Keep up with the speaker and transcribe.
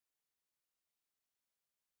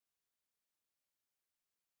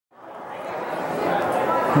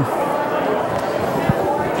Good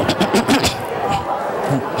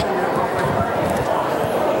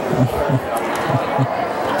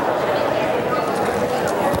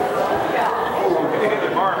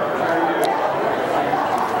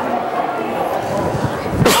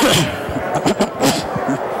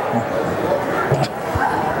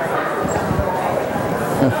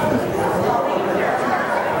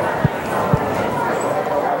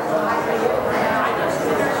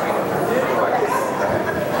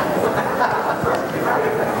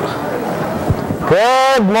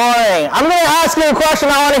morning. I'm going to ask you a question.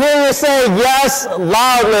 I want to hear you say yes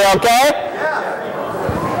loudly, okay? Yeah.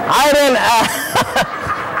 I didn't...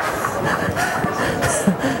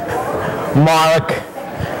 Mark,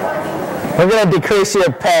 we're going to decrease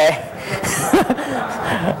your pay.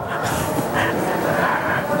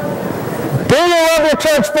 Do you love your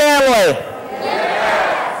church family?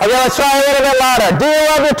 Yes. Okay, let's try a little bit louder. Do you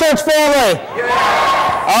love your church family? Yes.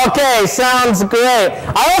 Okay, sounds great.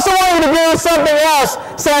 I also want you to do something else.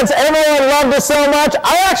 Since everyone loved us so much,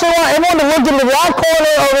 I actually want everyone to look into that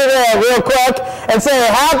corner over there real quick and say,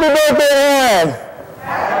 Happy birthday, Aaron.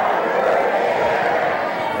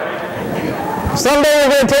 Someday we're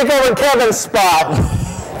going to take over Kevin's spot.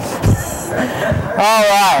 All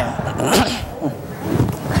right.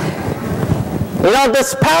 You know,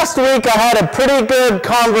 this past week I had a pretty good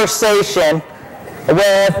conversation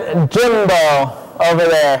with Jimbo over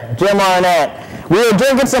there, Jim Arnett. We were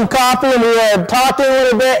drinking some coffee and we were talking a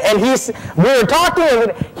little bit, and he said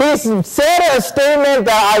a statement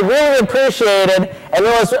that I really appreciated, and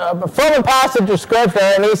it was from a passage of scripture,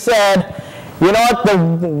 and he said, you know what, the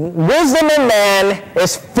wisdom of man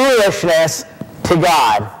is foolishness to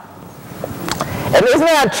God. And isn't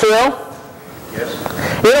that true? Yes.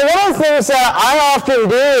 You know, one of the things that I often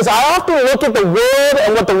do is I often look at the world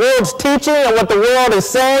and what the world's teaching and what the world is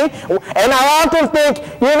saying, and I often think,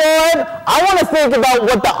 you know what, I want to think about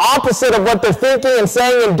what the opposite of what they're thinking and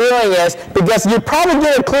saying and doing is, because you probably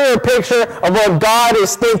get a clearer picture of what God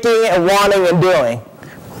is thinking and wanting and doing.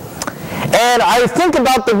 And I think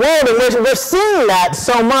about the world, and we're seeing that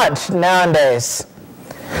so much nowadays.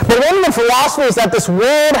 But one of the philosophies that this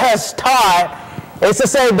world has taught is to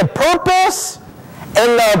say the purpose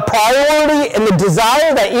and the priority and the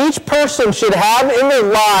desire that each person should have in their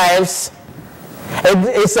lives,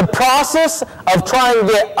 it's a process of trying to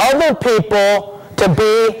get other people to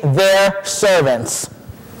be their servants.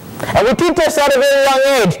 And we teach this at a very young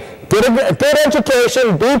age. Get a good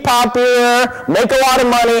education, be popular, make a lot of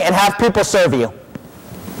money, and have people serve you.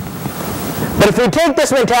 But if we take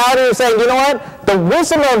this mentality of saying, you know what, the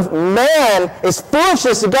wisdom of man is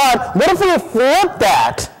foolishness to God, what if we flip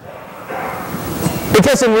that?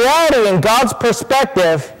 Because in reality, in God's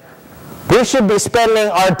perspective, we should be spending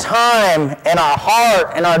our time and our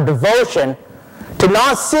heart and our devotion to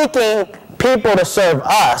not seeking people to serve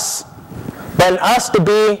us, but us to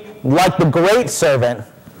be like the great servant,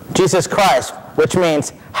 Jesus Christ, which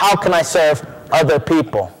means, how can I serve other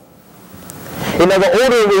people? You know, the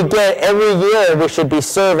older we get, every year we should be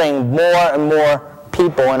serving more and more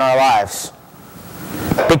people in our lives.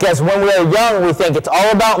 Because when we're young, we think it's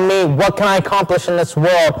all about me. What can I accomplish in this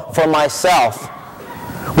world for myself?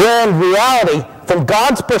 Where in reality, from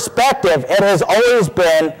God's perspective, it has always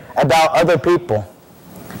been about other people.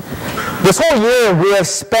 This whole year we have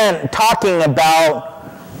spent talking about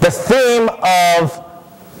the theme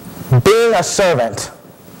of being a servant,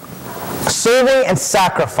 serving and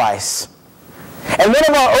sacrifice. And one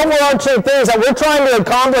of our overarching things that we're trying to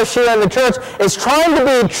accomplish here in the church is trying to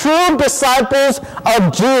be true disciples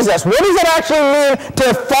of Jesus. What does it actually mean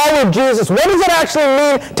to follow Jesus? What does it actually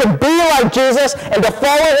mean to be like Jesus and to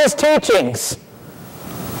follow his teachings?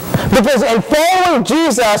 Because in following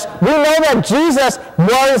Jesus, we know that Jesus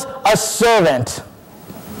was a servant.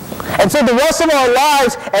 And so the rest of our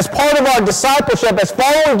lives, as part of our discipleship, as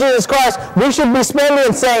following Jesus Christ, we should be spending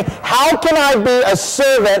and saying, how can I be a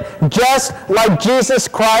servant just like Jesus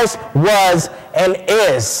Christ was and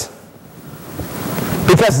is?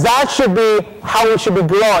 Because that should be how we should be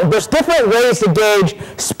growing. There's different ways to gauge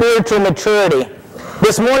spiritual maturity.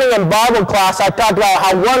 This morning in Bible class, I talked about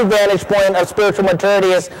how one vantage point of spiritual maturity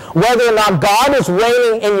is whether or not God is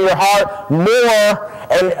reigning in your heart more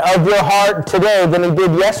of your heart today than he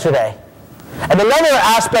did yesterday. And another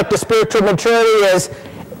aspect of spiritual maturity is,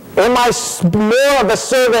 am I more of a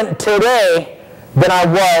servant today than I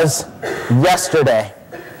was yesterday?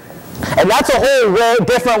 And that's a whole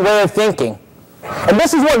different way of thinking. And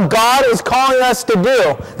this is what God is calling us to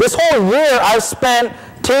do. This whole year I've spent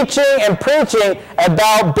teaching and preaching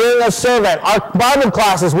about being a servant. Our Bible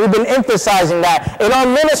classes, we've been emphasizing that. In our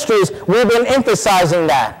ministries, we've been emphasizing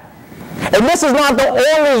that. And this is not the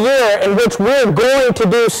only year in which we're going to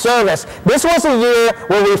do service. This was a year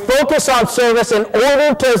where we focus on service in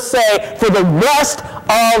order to say, for the rest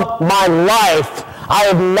of my life, I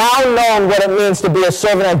have now known what it means to be a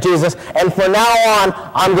servant of Jesus, and from now on,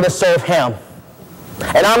 I'm going to serve him.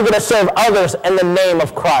 And I'm going to serve others in the name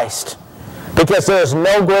of Christ, because there is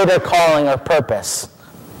no greater calling or purpose.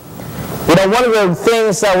 You know, one of the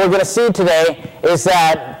things that we're going to see today is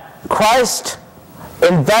that Christ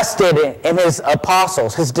invested in his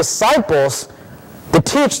apostles, his disciples, to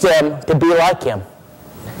teach them to be like him.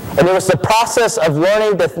 And it was the process of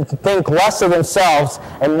learning to think less of themselves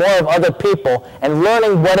and more of other people, and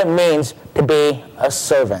learning what it means to be a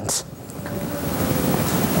servant.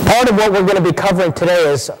 Part of what we're going to be covering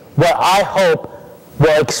today is what I hope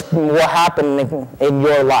will happen in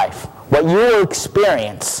your life, what you will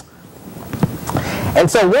experience. And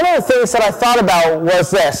so one of the things that I thought about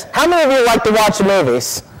was this. How many of you like to watch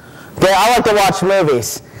movies? Okay, I like to watch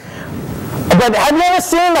movies. But have you ever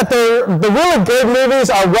seen that the really good movies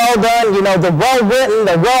are well done? You know, they're well written,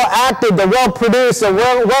 they're well acted, they're well produced, they're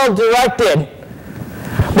well directed.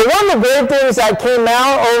 But one of the great things that came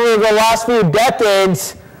out over the last few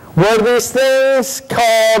decades were these things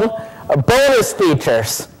called bonus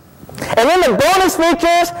features. And in the bonus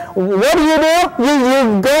features, what do?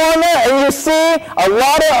 You go on there and you see a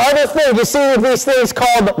lot of other things. You see these things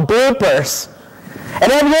called bloopers.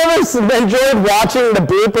 And have you ever enjoyed watching the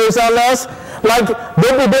bloopers on this? Like,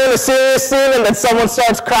 they'll be doing a serious scene and then someone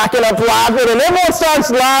starts cracking up laughing and everyone starts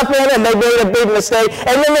laughing and they made a big mistake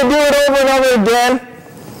and then they do it over and over again.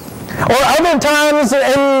 Or other times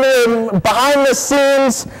behind the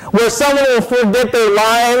scenes where someone will forget their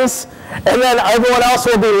lines and then everyone else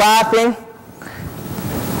will be laughing.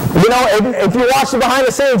 You know, if you watch the behind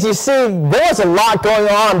the scenes, you see there was a lot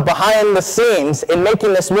going on behind the scenes in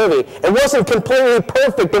making this movie. It wasn't completely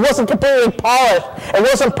perfect. It wasn't completely polished. It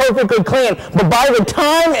wasn't perfectly clean. But by the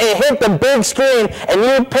time it hit the big screen and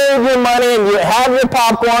you paid your money and you had your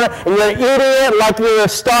popcorn and you're eating it like you're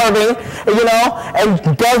starving, you know, and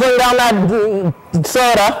guzzling down that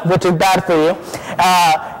soda, which is bad for you,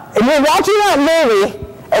 and you're watching that movie,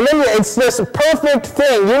 and then it's this perfect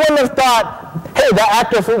thing. You wouldn't have thought, hey,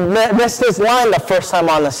 that actor missed his line the first time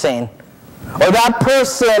on the scene. Or that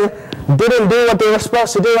person didn't do what they were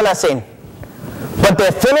supposed to do in that scene. But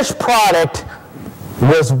the finished product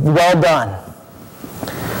was well done.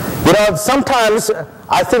 You know, sometimes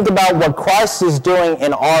I think about what Christ is doing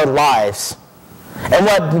in our lives. And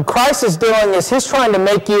what Christ is doing is he's trying to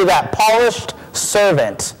make you that polished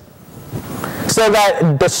servant, so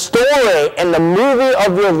that the story and the movie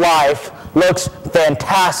of your life looks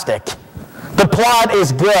fantastic. The plot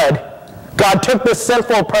is good. God took this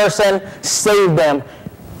sinful person, saved them,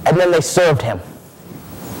 and then they served him.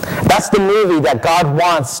 That's the movie that God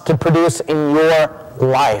wants to produce in your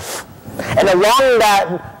life. And along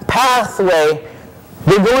that pathway,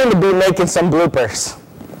 you're going to be making some bloopers.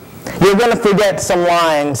 You're going to forget some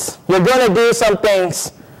lines. You're going to do some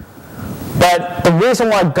things. But the reason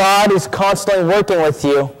why God is constantly working with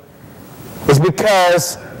you is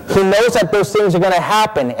because he knows that those things are going to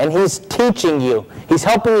happen, and he's teaching you. He's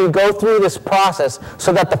helping you go through this process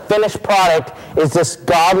so that the finished product is this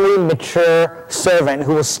godly, mature servant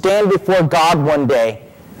who will stand before God one day,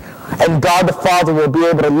 and God the Father will be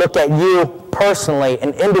able to look at you personally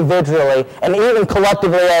and individually and even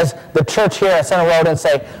collectively as the church here at Center Road and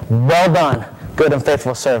say, well done, good and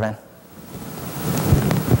faithful servant.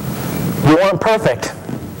 You weren't perfect,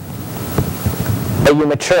 but you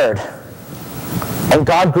matured. And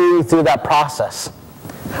God grew you through that process.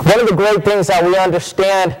 One of the great things that we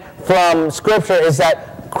understand from Scripture is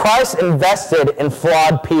that Christ invested in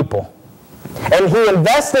flawed people. And he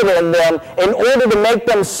invested in them in order to make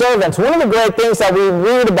them servants. One of the great things that we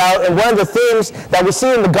read about, and one of the themes that we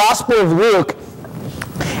see in the Gospel of Luke,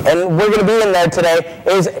 and we're going to be in there today,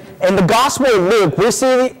 is in the Gospel of Luke, we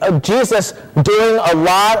see Jesus doing a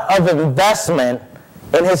lot of investment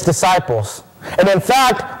in his disciples. And in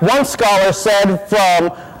fact, one scholar said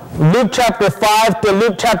from Luke chapter 5 to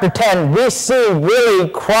Luke chapter 10, we see really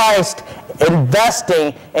Christ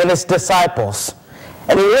investing in his disciples.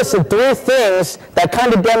 And he listed three things that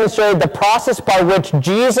kind of demonstrated the process by which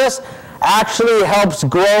Jesus actually helps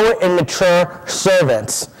grow and mature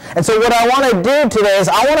servants. And so what I want to do today is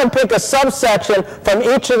I want to pick a subsection from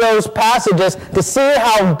each of those passages to see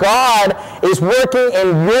how God is working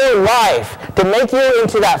in your life to make you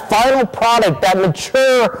into that final product, that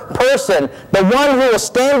mature person, the one who will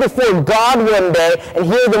stand before God one day and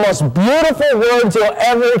hear the most beautiful words you'll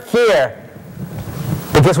ever hear.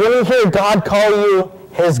 Because when you hear God call you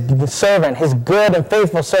his servant, his good and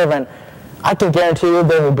faithful servant, I can guarantee you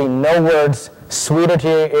there will be no words sweeter to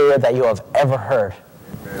your ear that you have ever heard.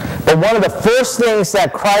 But one of the first things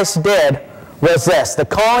that Christ did was this, the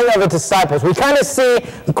calling of the disciples. We kind of see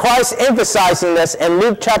Christ emphasizing this in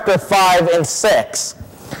Luke chapter 5 and 6.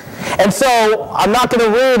 And so I'm not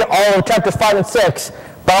going to read all of chapters 5 and 6,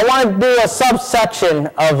 but I want to do a subsection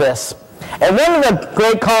of this. And one of the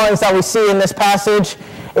great callings that we see in this passage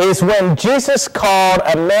is when Jesus called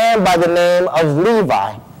a man by the name of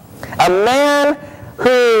Levi, a man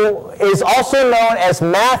who is also known as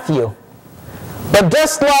Matthew. But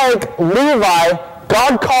just like Levi,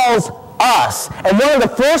 God calls us. And one of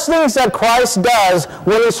the first things that Christ does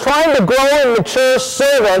when he's trying to grow and mature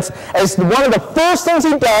servants, is one of the first things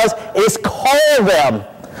he does is call them.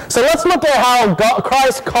 So let's look at how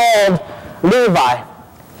Christ called Levi.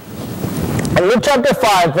 In Luke chapter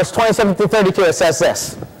 5, verse 27 through 32, it says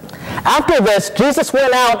this. After this, Jesus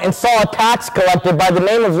went out and saw a tax collector by the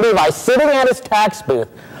name of Levi sitting at his tax booth.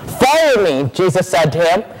 Follow me, Jesus said to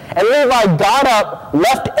him. And Levi got up,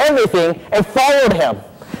 left everything, and followed him.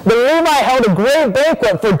 Then Levi held a great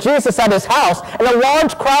banquet for Jesus at his house, and a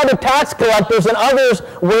large crowd of tax collectors and others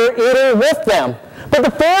were eating with them. But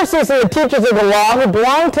the Pharisees and the teachers of the law who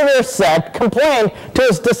belonged to their sect complained to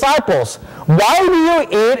his disciples, "Why do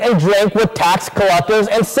you eat and drink with tax collectors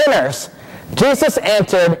and sinners?" Jesus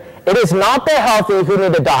answered, "It is not the healthy who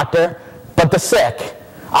need a doctor, but the sick.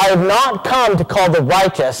 I have not come to call the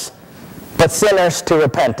righteous, but sinners to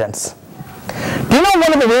repentance." Do you know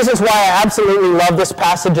one of the reasons why I absolutely love this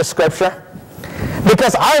passage of Scripture?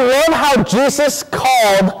 Because I love how Jesus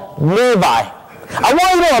called Levi. I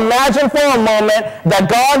want you to imagine for a moment that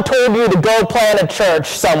God told you to go plant a church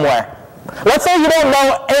somewhere. Let's say you don't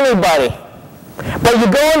know anybody, but you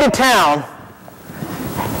go into town,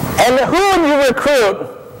 and who would you recruit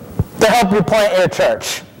to help you plant your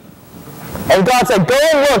church? And God said, go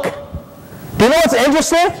and look. Do you know what's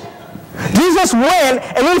interesting? Jesus went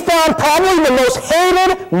and he found probably the most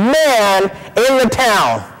hated man in the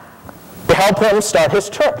town to help him start his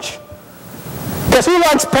church. Because he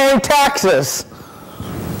likes paying taxes.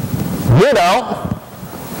 You know.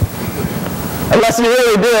 Unless you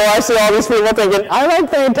really do. I see all these people thinking, I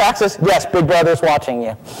like paying taxes. Yes, Big Brother's watching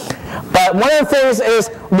you. But one of the things is,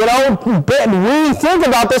 you know, we think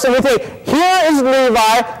about this and we think, here is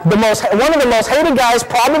Levi, one of the most hated guys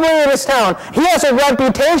probably in this town. He has a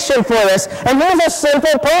reputation for this, and he's a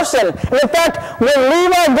sinful person. And in fact, when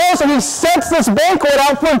Levi goes and he sets this banquet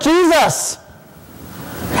out for Jesus,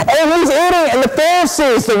 and he's eating, and the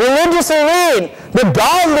Pharisees, the religious elite, the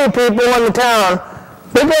godly people in the town,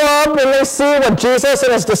 they go up and they see what Jesus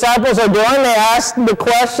and his disciples are doing. They ask the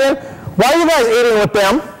question, why are you guys eating with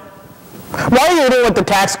them? Why are you eating with the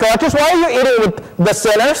tax collectors? Why are you eating with the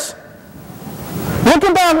sinners? Look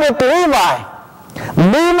at that with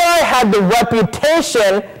Levi. Levi had the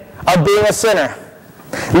reputation of being a sinner.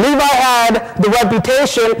 Levi had the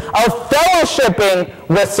reputation of fellowshipping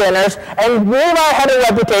with sinners, and Levi had a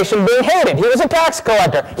reputation of being hated. He was a tax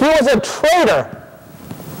collector. He was a traitor.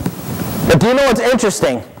 But do you know what's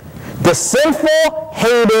interesting? The sinful,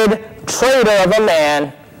 hated traitor of a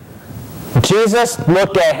man, Jesus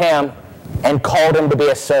looked at him and called him to be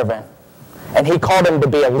a servant. And he called him to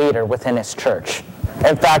be a leader within his church.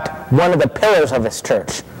 In fact, one of the pillars of his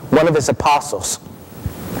church, one of his apostles.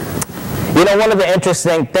 You know, one of the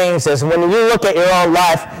interesting things is when you look at your own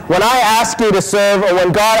life, when I ask you to serve, or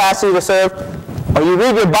when God asks you to serve, or you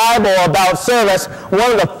read your Bible about service,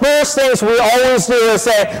 one of the first things we always do is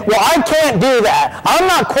say, well, I can't do that. I'm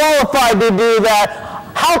not qualified to do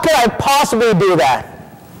that. How could I possibly do that?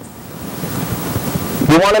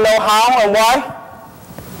 You want to know how and why?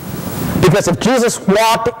 Because if Jesus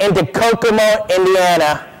walked into Kokomo,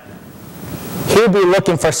 Indiana, he'd be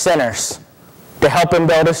looking for sinners to help him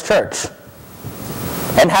build his church.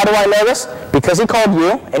 And how do I know this? Because he called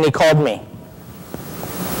you and he called me.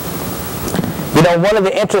 You know, one of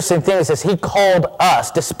the interesting things is he called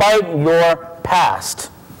us despite your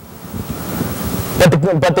past. But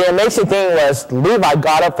the amazing thing was Levi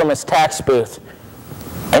got up from his tax booth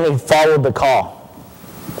and he followed the call.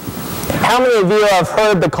 How many of you have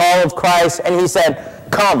heard the call of Christ and he said,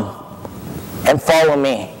 come and follow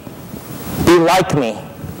me. Be like me.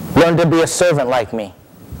 Learn to be a servant like me.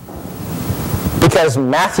 Because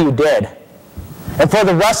Matthew did. And for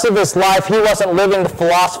the rest of his life, he wasn't living the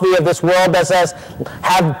philosophy of this world that says,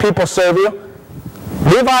 have people serve you.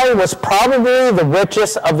 Levi was probably the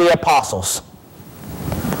richest of the apostles,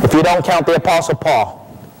 if you don't count the Apostle Paul.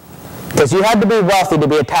 Because you had to be wealthy to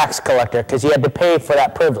be a tax collector, because you had to pay for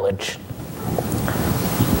that privilege.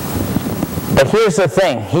 But here's the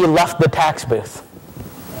thing. He left the tax booth.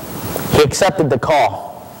 He accepted the call.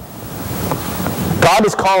 God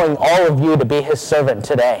is calling all of you to be his servant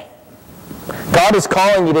today. God is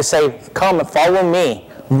calling you to say, come and follow me,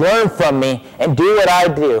 learn from me, and do what I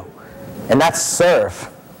do. And that's serve.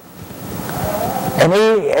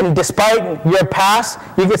 And despite your past,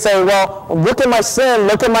 you could say, well, look at my sin,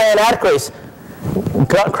 look at my inadequacies.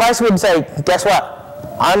 Christ would say, guess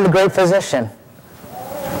what? I'm the great physician.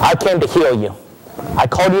 I came to heal you. I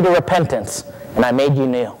called you to repentance, and I made you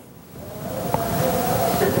new.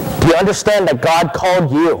 Do you understand that God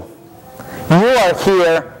called you? You are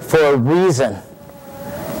here for a reason.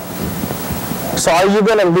 So are you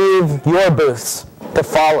going to leave your booths to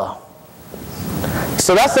follow?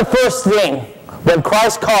 So that's the first thing. When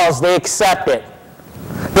Christ calls, they accept it.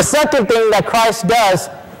 The second thing that Christ does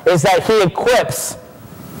is that he equips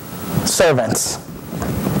servants.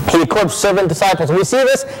 He equips servant disciples. We see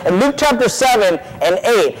this in Luke chapter 7 and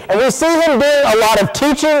 8. And we see him doing a lot of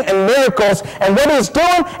teaching and miracles. And what he's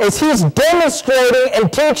doing is he's demonstrating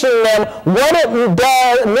and teaching them what it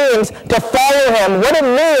means to follow him, what it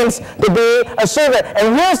means to be a servant.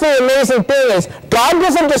 And here's the amazing thing is, God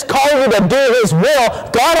doesn't just call you to do his will.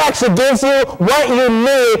 God actually gives you what you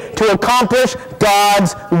need to accomplish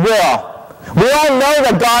God's will. We all know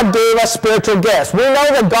that God gave us spiritual gifts. We know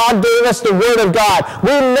that God gave us the Word of God. We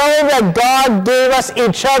know that God gave us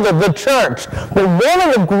each other, the church. But one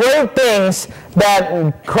of the great things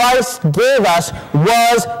that Christ gave us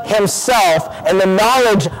was himself and the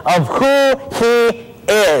knowledge of who he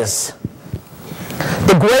is.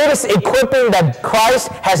 The greatest equipping that Christ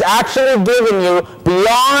has actually given you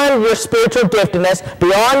beyond your spiritual giftedness,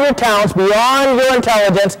 beyond your talents, beyond your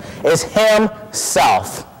intelligence, is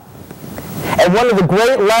himself. And one of the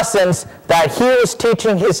great lessons that he was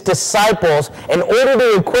teaching his disciples in order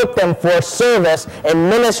to equip them for service and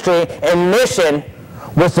ministry and mission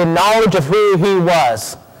was the knowledge of who he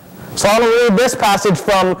was. So I want to read this passage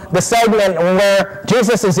from the segment where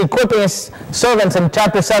Jesus is equipping his servants in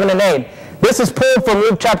chapter 7 and 8. This is pulled from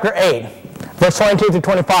Luke chapter 8, verse 22 to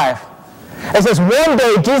 25. It says, one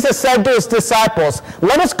day Jesus said to his disciples,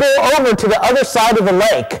 let us go over to the other side of the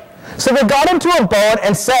lake. So they got into a boat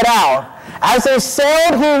and set out. As they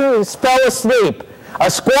sailed, he fell asleep. A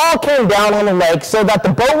squall came down on the lake so that the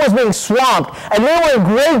boat was being swamped, and they were in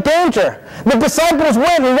great danger. The disciples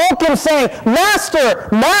went and woke him, saying, Master,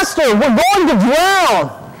 Master, we're going to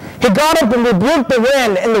drown. He got up and rebuked the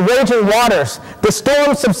wind and the raging waters. The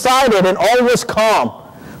storm subsided and all was calm.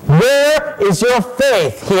 Where is your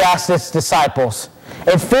faith? He asked his disciples.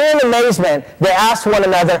 In fear and amazement, they asked one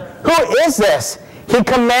another, Who is this? He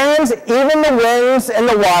commands even the winds and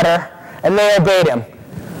the water, and they obeyed him.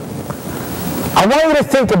 I want you to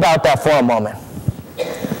think about that for a moment.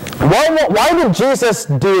 Why did Jesus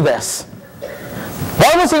do this?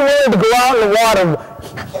 Why was he willing to go out in the water?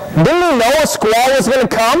 Didn't he know a squall was going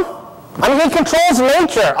to come? I mean, he controls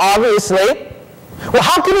nature, obviously. Well,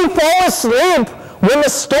 how could he fall asleep when the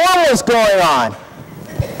storm was going on?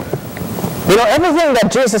 You know, everything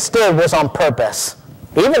that Jesus did was on purpose,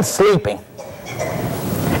 even sleeping.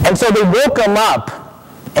 And so they woke him up,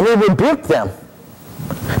 and he rebuked them.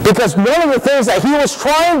 Because one of the things that he was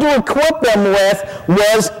trying to equip them with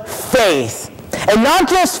was faith. And not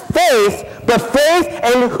just faith, but faith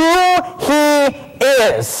in who he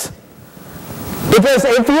is. Because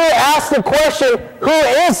if you ask the question, who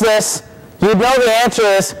is this? You know the answer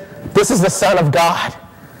is, this is the Son of God.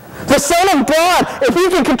 The Son of God. If he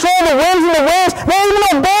can control the winds and the waves, they even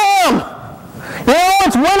obey him. You know,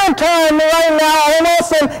 it's wintertime right now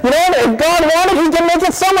almost, and you know, if God wanted, he can make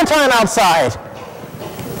it summertime outside.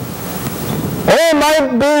 Or it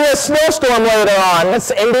might be a snowstorm later on. It's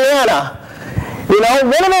Indiana. You know,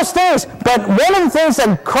 one of those things. But one of the things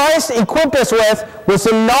that Christ equipped us with was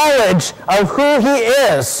the knowledge of who he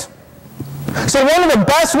is. So one of the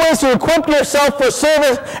best ways to equip yourself for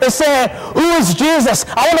service is saying, who is Jesus?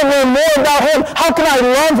 I want to learn more about him. How can I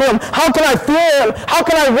love him? How can I fear him? How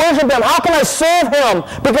can I worship him? How can I serve him?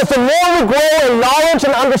 Because the more we grow in knowledge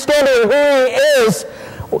and understanding of who he is,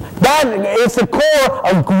 that is the core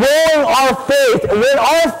of growing our faith. And when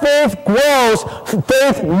our faith grows,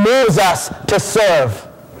 faith moves us to serve.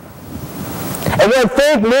 And when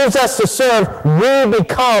faith moves us to serve, we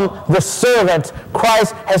become the servant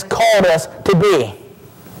Christ has called us to be.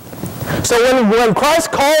 So when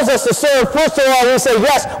Christ calls us to serve, first of all, we say,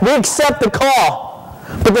 yes, we accept the call.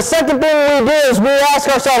 But the second thing we do is we ask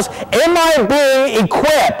ourselves, am I being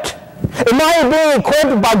equipped? Am I being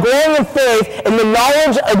equipped by growing in faith in the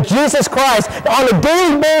knowledge of Jesus Christ? On a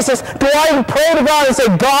daily basis, do I pray to God and say,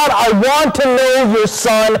 God, I want to know your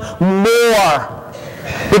Son more.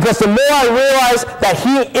 Because the more I realize that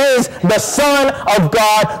he is the Son of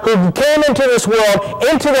God who came into this world,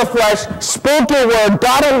 into the flesh, spoke a word,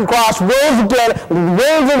 died on the cross, rose again,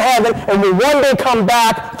 reigns in heaven, and will one day come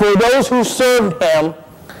back for those who served him,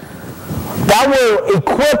 that will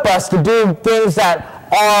equip us to do things that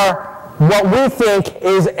are what we think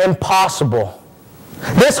is impossible.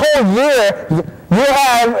 This whole year, you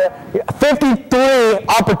have 53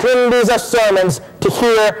 opportunities of sermons to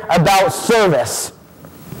hear about service.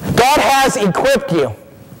 God has equipped you.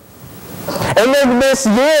 And then this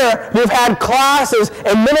year, you've had classes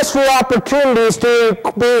and ministry opportunities to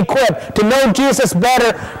be equipped, to know Jesus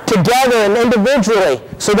better together and individually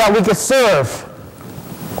so that we can serve.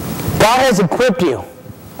 God has equipped you.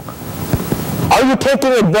 Are you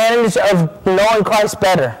taking advantage of knowing Christ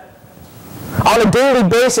better? On a daily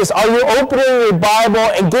basis, are you opening your Bible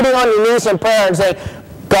and getting on your knees in prayer and saying,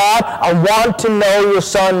 God, I want to know your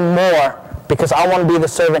Son more because I want to be the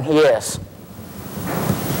servant he is?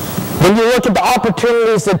 When you look at the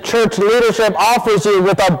opportunities that church leadership offers you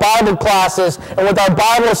with our Bible classes and with our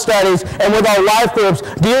Bible studies and with our life groups,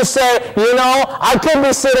 do you say, you know, I could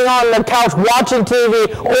be sitting on the couch watching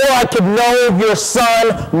TV, or I could know your Son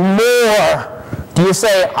more? Do you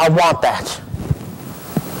say, I want that?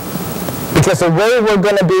 Because the way we're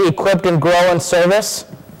going to be equipped and grow in service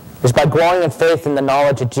is by growing in faith in the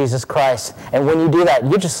knowledge of Jesus Christ. And when you do that,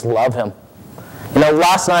 you just love him. You know,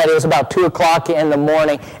 last night it was about 2 o'clock in the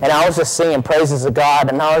morning, and I was just singing praises to God,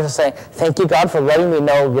 and I was just saying, thank you, God, for letting me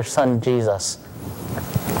know your Son, Jesus.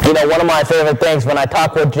 You know, one of my favorite things when I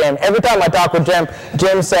talk with Jim, every time I talk with Jim,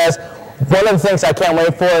 Jim says, one of the things I can't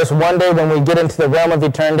wait for is one day when we get into the realm of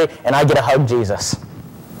eternity and I get to hug Jesus.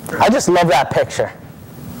 I just love that picture.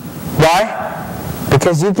 Why?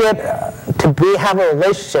 Because you get to have a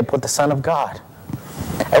relationship with the Son of God.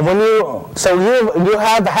 And when you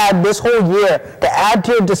have had this whole year to add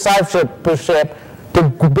to your discipleship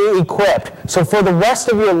to be equipped. So for the rest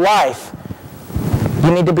of your life,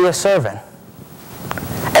 you need to be a servant.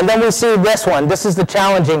 And then we see this one. This is the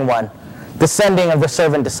challenging one. The sending of the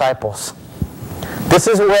servant disciples. This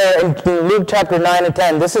is where, in Luke chapter 9 and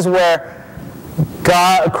 10, this is where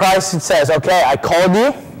Christ says, okay, I called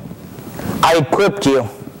you, I equipped you,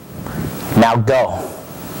 now go.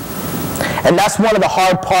 And that's one of the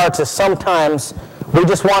hard parts, is sometimes we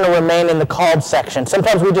just want to remain in the called section.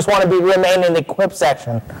 Sometimes we just want to remain in the equipped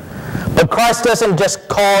section. But Christ doesn't just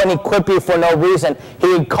call and equip you for no reason.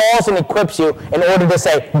 He calls and equips you in order to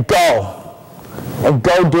say, go. And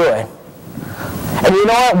go do it. And you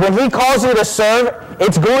know what? When he calls you to serve,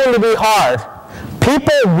 it's going to be hard.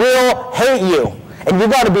 People will hate you. And you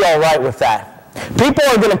got to be all right with that. People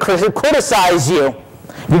are going to criticize you.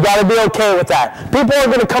 You got to be okay with that. People are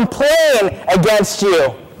going to complain against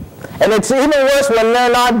you. And it's even worse when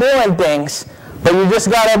they're not doing things. But you just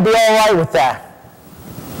got to be all right with that.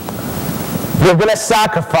 You're going to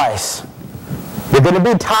sacrifice. You're going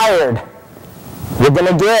to be tired. You're going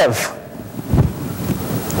to give.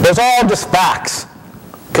 Those are all just facts.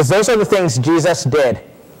 Because those are the things Jesus did.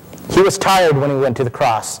 He was tired when he went to the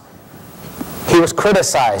cross. He was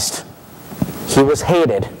criticized. He was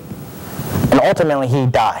hated. And ultimately, he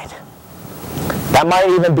died. That might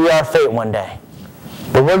even be our fate one day.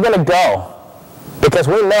 But we're going to go. Because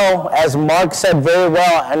we know, as Mark said very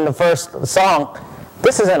well in the first song,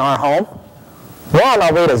 this isn't our home. We're on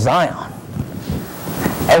our way to Zion.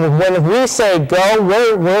 And when we say go,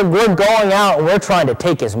 we're going out and we're trying to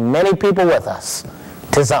take as many people with us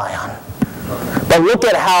to Zion. But look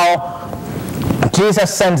at how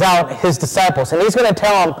Jesus sends out his disciples. And he's going to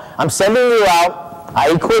tell them, I'm sending you out.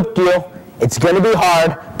 I equipped you. It's going to be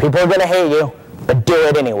hard. People are going to hate you. But do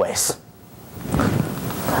it anyways.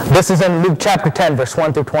 This is in Luke chapter 10, verse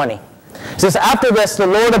 1 through 20. It says, after this, the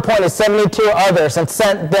Lord appointed 72 others and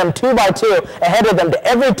sent them 2 by 2 ahead of them to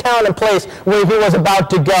every town and place where he was about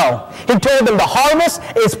to go. He told them, the harvest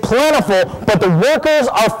is plentiful, but the workers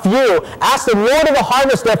are few. Ask the Lord of the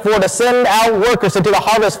harvest, therefore, to send out workers into the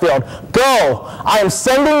harvest field. Go, I am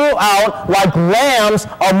sending you out like lambs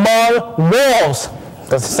among wolves.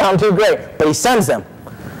 Doesn't sound too great, but he sends them.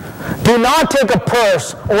 Do not take a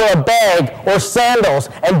purse or a bag or sandals,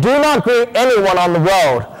 and do not greet anyone on the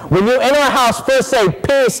road. When you enter a house, first say,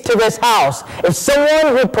 peace to this house. If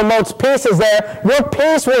someone who promotes peace is there, your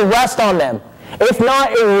peace will rest on them. If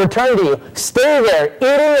not, it will return to you. Stay there,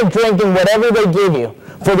 eating and drinking whatever they give you,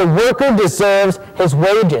 for the worker deserves his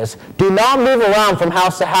wages. Do not move around from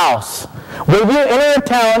house to house. When you enter a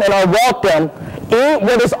town and are welcome, eat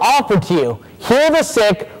what is offered to you. Heal the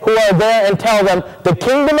sick who are there and tell them, the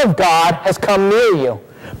kingdom of God has come near you.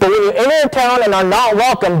 But when you enter a town and are not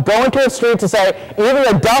welcome, go into its streets and say, even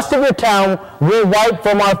the dust of your town we wipe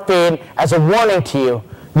from our feet as a warning to you.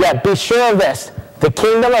 Yet be sure of this, the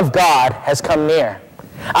kingdom of God has come near.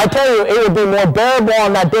 I tell you, it would be more bearable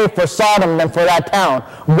on that day for Sodom than for that town.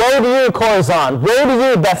 Woe to you, Chorazin! Woe to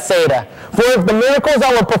you, Bethsaida! For if the miracles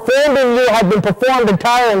that were performed in you had been performed in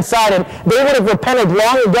Tyre and Sidon, they would have repented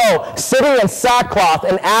long ago, sitting in sackcloth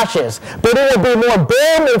and ashes. But it would be more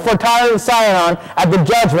bearable for Tyre and Sidon at the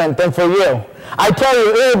judgment than for you. I tell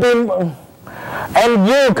you, it would be... And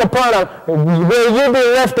you, Capernaum, will you be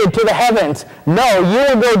lifted to the heavens? No,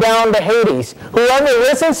 you will go down to Hades. Whoever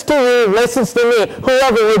listens to you listens to me.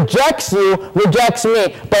 Whoever rejects you rejects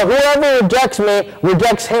me. But whoever rejects me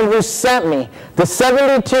rejects him who sent me. The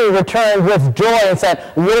 72 returned with joy and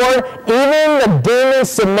said, Lord, even the demons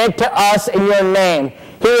submit to us in your name.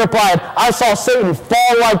 He replied, I saw Satan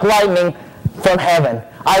fall like lightning from heaven.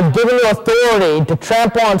 I have given you authority to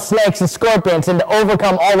trample on snakes and scorpions and to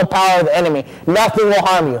overcome all the power of the enemy. Nothing will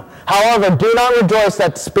harm you. However, do not rejoice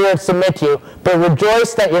that the spirits submit to you, but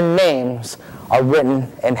rejoice that your names are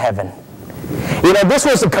written in heaven. You know, this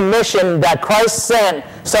was a commission that Christ sent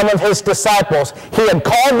some of his disciples. He had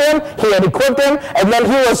called them, he had equipped them, and then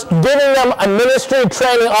he was giving them a ministry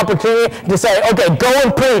training opportunity to say, okay, go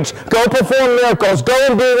and preach, go perform miracles, go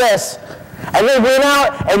and do this. And they went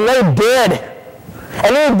out and they did.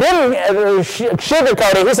 And he didn't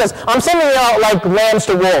sugarcoat it. He says, I'm sending you out like lambs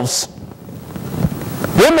to wolves.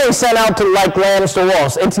 You're being sent out to like lambs to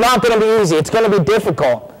wolves. It's not going to be easy. It's going to be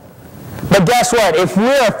difficult. But guess what? If we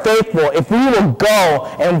are faithful, if we will go,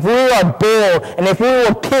 and if we are bold, and if we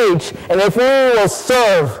will teach, and if we will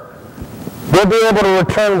serve, we'll be able to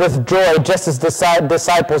return with joy, just as the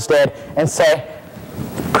disciples did, and say,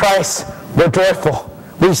 Christ, we're joyful.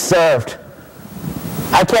 We served.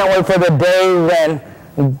 I can't wait for the day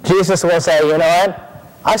when Jesus will say, you know what?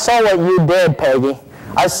 I saw what you did, Peggy.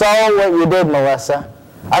 I saw what you did, Melissa.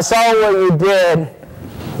 I saw what you did,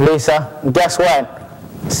 Lisa. And guess what?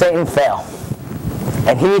 Satan fell.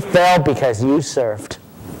 And he fell because you served.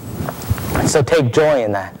 So take joy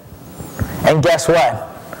in that. And guess what?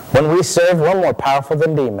 When we serve, we're more powerful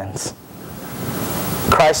than demons.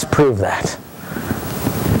 Christ proved that.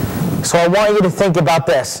 So I want you to think about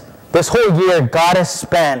this. This whole year, God has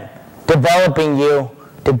spent developing you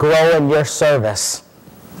to grow in your service.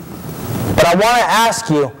 But I want to ask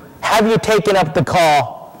you, have you taken up the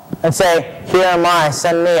call and say, here am I,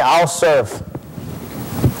 send me, I'll serve?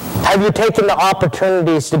 Have you taken the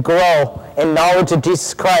opportunities to grow in knowledge of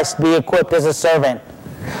Jesus Christ, be equipped as a servant?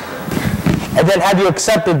 And then have you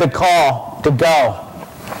accepted the call to go?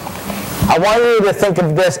 I want you to think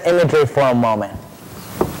of this imagery for a moment.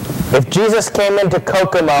 If Jesus came into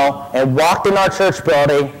Kokomo and walked in our church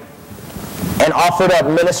building and offered up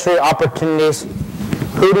ministry opportunities,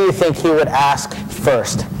 who do you think he would ask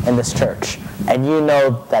first in this church? And you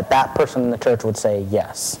know that that person in the church would say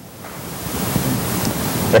yes.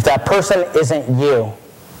 If that person isn't you,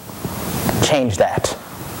 change that.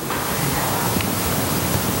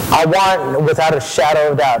 I want, without a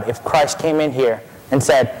shadow of doubt, if Christ came in here and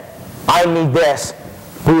said, I need this,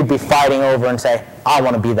 we would be fighting over and say, I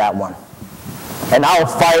want to be that one. And I'll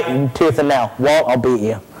fight tooth and nail. Well, I'll beat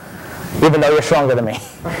you. Even though you're stronger than me.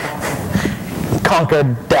 Conquer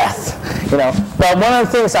death. You know. But one of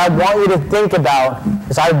the things I want you to think about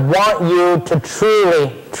is I want you to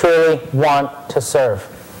truly, truly want to serve.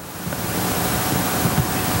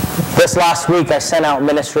 This last week I sent out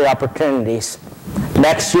ministry opportunities.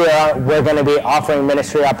 Next year we're going to be offering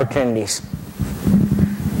ministry opportunities.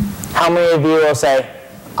 How many of you will say,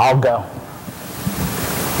 I'll go?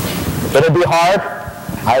 It'll be hard.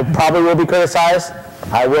 I probably will be criticized.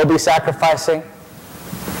 I will be sacrificing.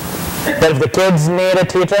 But if the kids need a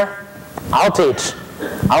teacher, I'll teach.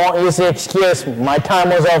 I won't use the excuse, my time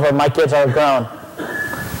was over, my kids are grown.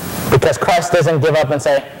 Because Christ doesn't give up and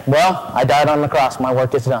say, well, I died on the cross, my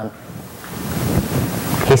work is done.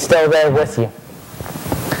 He's still there with you.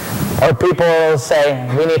 Or people will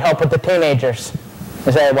say, we need help with the teenagers.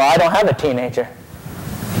 They say, well, I don't have a teenager.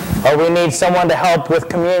 Or we need someone to help with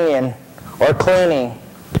communion or cleaning.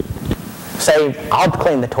 Say, I'll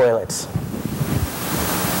clean the toilets.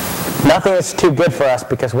 Nothing is too good for us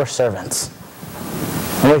because we're servants.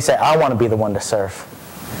 And we say, I want to be the one to serve.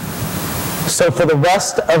 So for the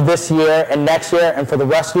rest of this year and next year and for the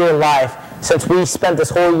rest of your life, since we spent this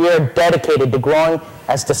whole year dedicated to growing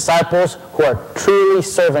as disciples who are truly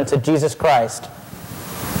servants of Jesus Christ,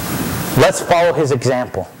 let's follow his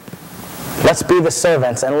example. Let's be the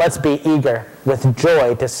servants and let's be eager with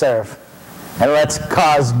joy to serve. And let's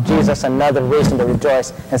cause Jesus another reason to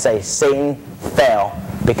rejoice and say, Satan, fail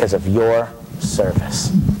because of your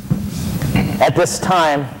service. At this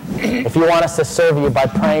time, if you want us to serve you by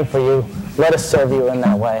praying for you, let us serve you in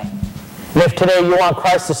that way. And if today you want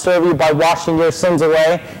Christ to serve you by washing your sins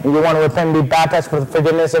away, and you want to repent and be baptized for the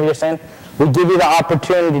forgiveness of your sin, we give you the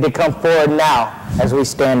opportunity to come forward now as we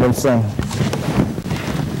stand and sing.